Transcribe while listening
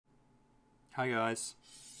Hi guys,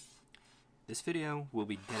 this video will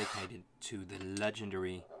be dedicated to the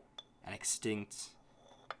legendary and extinct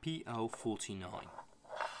PO49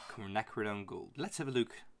 Quinacridone Gold. Let's have a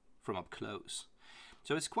look from up close.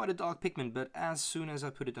 So it's quite a dark pigment, but as soon as I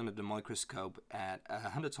put it under the microscope at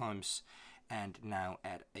 100 times and now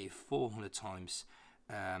at a 400 times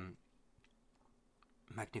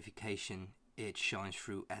magnification, it shines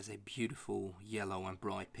through as a beautiful yellow and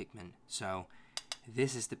bright pigment. So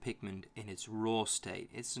this is the pigment in its raw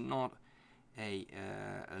state. It's not a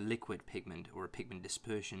liquid pigment or a pigment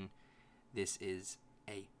dispersion. This is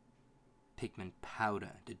a pigment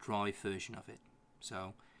powder, the dry version of it.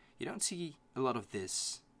 So you don't see a lot of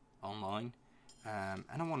this online, and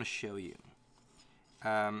I want to show you.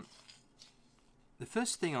 The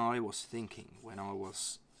first thing I was thinking when I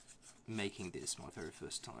was making this my very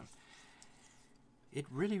first time, it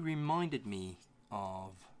really reminded me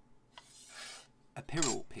of a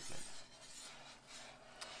Pyrrole pigment,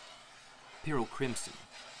 Pyrrole Crimson,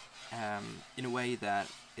 in a way that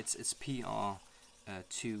it's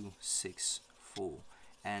PR264,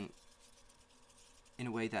 and in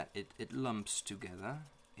a way that it lumps together.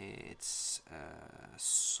 It's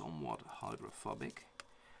somewhat hydrophobic,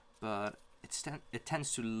 but it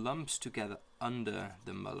tends to lumps together under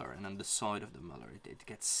the muller and on the side of the muller. It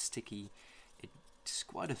gets sticky. It's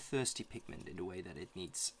quite a thirsty pigment in the way that it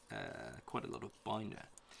needs quite a lot of binder.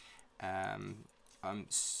 I'm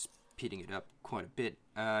speeding it up quite a bit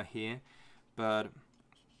here, but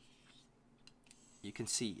you can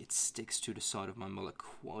see it sticks to the side of my muller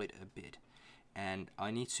quite a bit, and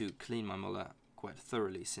I need to clean my muller quite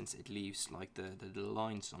thoroughly since it leaves like the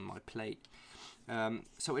lines on my plate.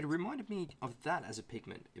 So it reminded me of that as a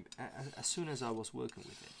pigment as soon as I was working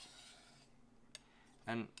with it.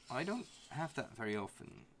 And I don't have that very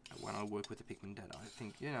often when I work with a pigment that I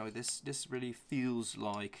think, you know, this really feels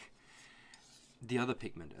like the other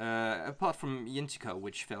pigment. Apart from Yintico,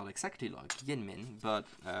 which felt exactly like Yinmin, but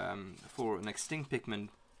for an extinct pigment,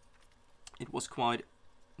 it was quite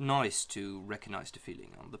nice to recognize the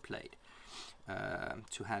feeling on the plate,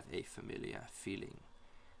 to have a familiar feeling.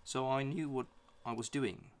 So I knew what I was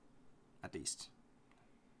doing, at least.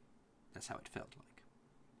 That's how it felt like.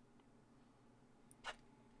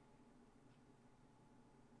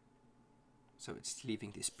 So it's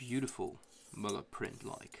leaving this beautiful muller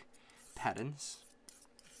print-like patterns.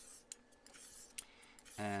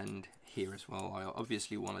 And here as well, I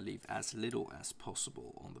obviously want to leave as little as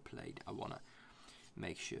possible on the plate. I want to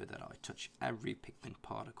make sure that I touch every pigment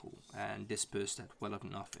particle and disperse that well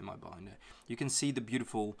enough in my binder. You can see the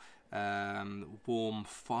beautiful warm,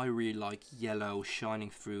 fiery like yellow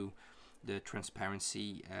shining through the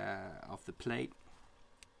transparency of the plate.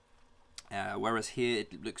 Whereas here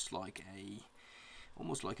it looks like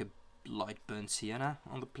almost like a light burnt sienna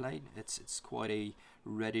on the plate. It's quite a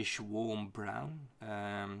reddish warm brown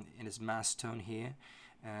in its mass tone here.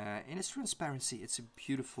 In its transparency, it's a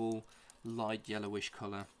beautiful light yellowish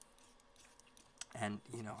color, and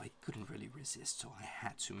you know, I couldn't really resist, so I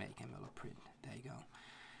had to make a muller print. There you go.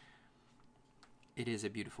 It is a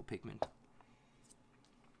beautiful pigment,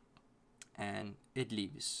 and it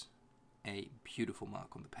leaves a beautiful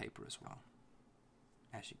mark on the paper as well,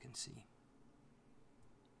 as you can see.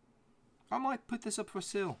 I might put this up for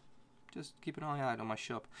sale. Just keep an eye out on my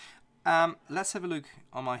shop. Let's have a look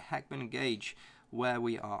on my Hademade gauge, where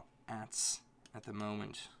we are at the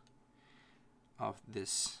moment of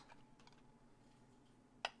this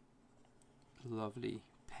lovely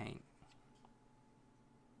paint.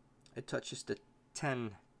 It touches the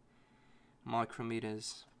 10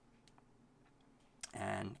 micrometers,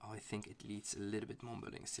 and I think it needs a little bit more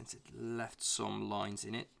mulling since it left some lines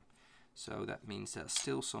in it. So that means there's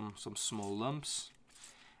still some small lumps,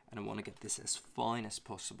 and I want to get this as fine as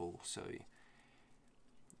possible. So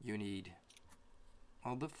you need,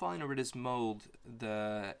 well, the finer it is mold,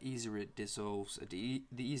 the easier it dissolves, the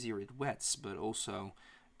easier it wets, but also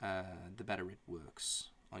the better it works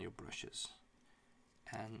on your brushes,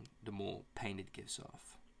 and the more paint it gives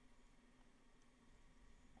off.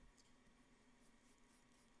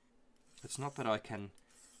 It's not that I can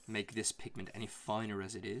make this pigment any finer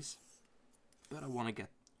as it is, but I want to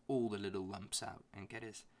get all the little lumps out and get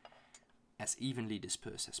it as evenly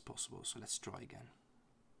dispersed as possible. So let's try again.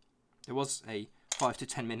 There was a 5 to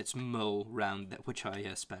 10 minutes mull round that which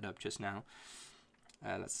I sped up just now.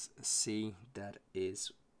 Let's see, that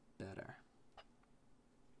is better.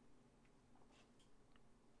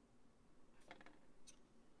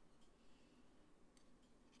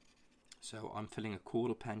 So I'm filling a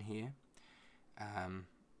quarter pan here.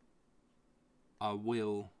 I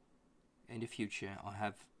will, in the future, I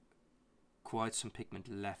have quite some pigment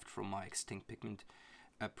left from my extinct pigment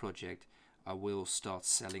project, I will start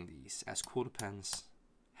selling these as quarter pens,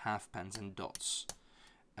 half pens and dots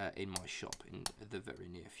in my shop in the very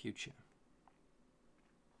near future.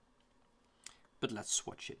 But let's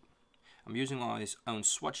swatch it. I'm using my own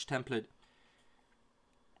swatch template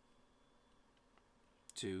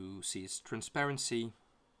to see its transparency,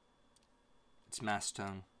 its mass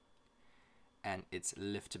tone, and its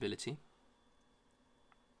liftability.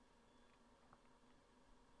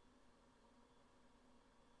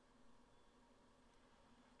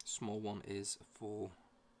 Small one is for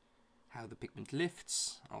how the pigment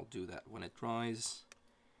lifts. I'll do that when it dries.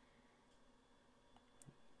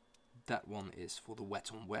 That one is for the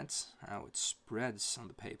wet on wet, how it spreads on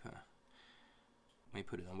the paper. We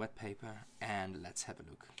put it on wet paper, and let's have a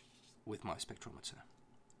look with my spectrometer.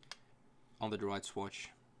 On the dried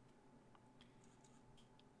swatch,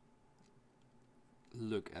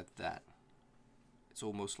 look at that. It's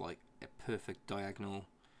almost like a perfect diagonal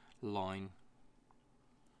line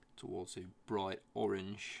towards a bright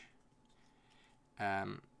orange.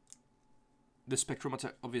 The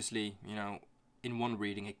spectrometer, obviously, you know, in one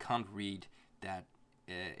reading it can't read that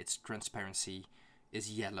its transparency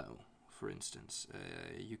is yellow, for instance.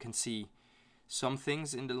 You can see some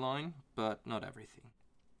things in the line, but not everything.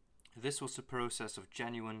 This was the process of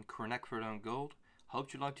genuine Quinacridone Gold.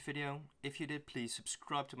 Hope you liked the video. If you did, please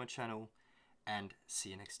subscribe to my channel, and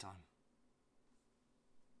see you next time.